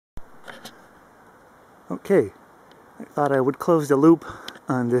Okay, I thought I would close the loop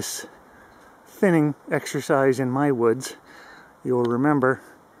on this thinning exercise in my woods. You'll remember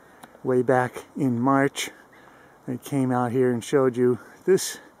way back in March I came out here and showed you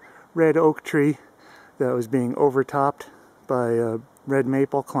this red oak tree that was being overtopped by a red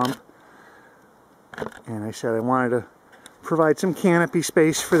maple clump, and I said I wanted to provide some canopy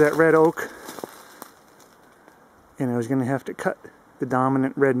space for that red oak, and I was going to have to cut the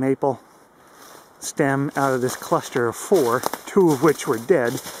dominant red maple stem out of this cluster of 4, 2 of which were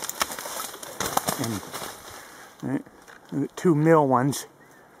dead, and the 2 middle ones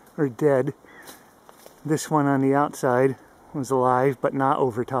are dead. This one on the outside was alive but not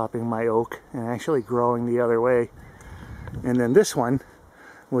overtopping my oak and actually growing the other way, and then this one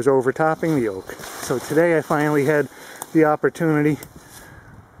was overtopping the oak. So today I finally had the opportunity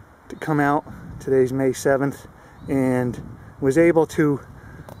to come out, today's May 7th, and was able to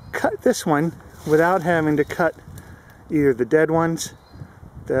cut this one without having to cut either the dead ones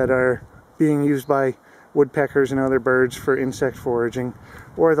that are being used by woodpeckers and other birds for insect foraging,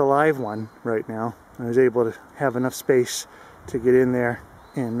 or the live one right now. I was able to have enough space to get in there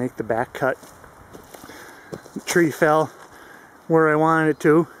and make the back cut. The tree fell where I wanted it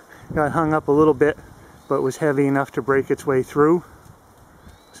to, got hung up a little bit, but was heavy enough to break its way through.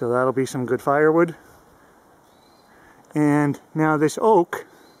 So that'll be some good firewood. And now this oak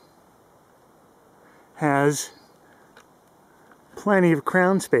has plenty of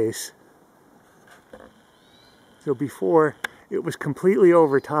crown space. So before, it was completely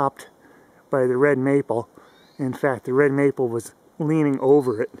overtopped by the red maple. In fact, the red maple was leaning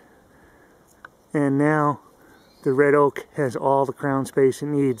over it. And now the red oak has all the crown space it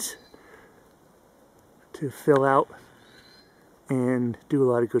needs to fill out and do a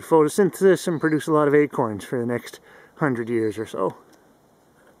lot of good photosynthesis and produce a lot of acorns for the next 100 years or so.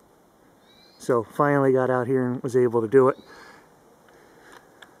 So finally got out here and was able to do it.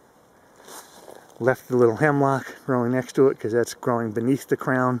 Left the little hemlock growing next to it because that's growing beneath the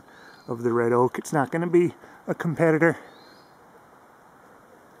crown of the red oak. It's not going to be a competitor.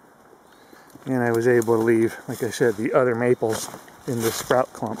 And I was able to leave, like I said, the other maples in this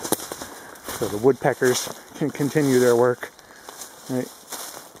sprout clump, so the woodpeckers can continue their work. Right.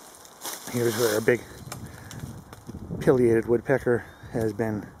 Here's where a big pileated woodpecker has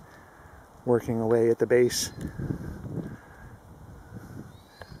been working away at the base.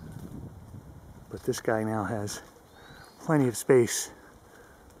 But this guy now has plenty of space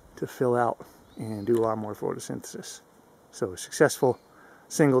to fill out and do a lot more photosynthesis. So a successful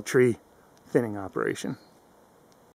single tree thinning operation.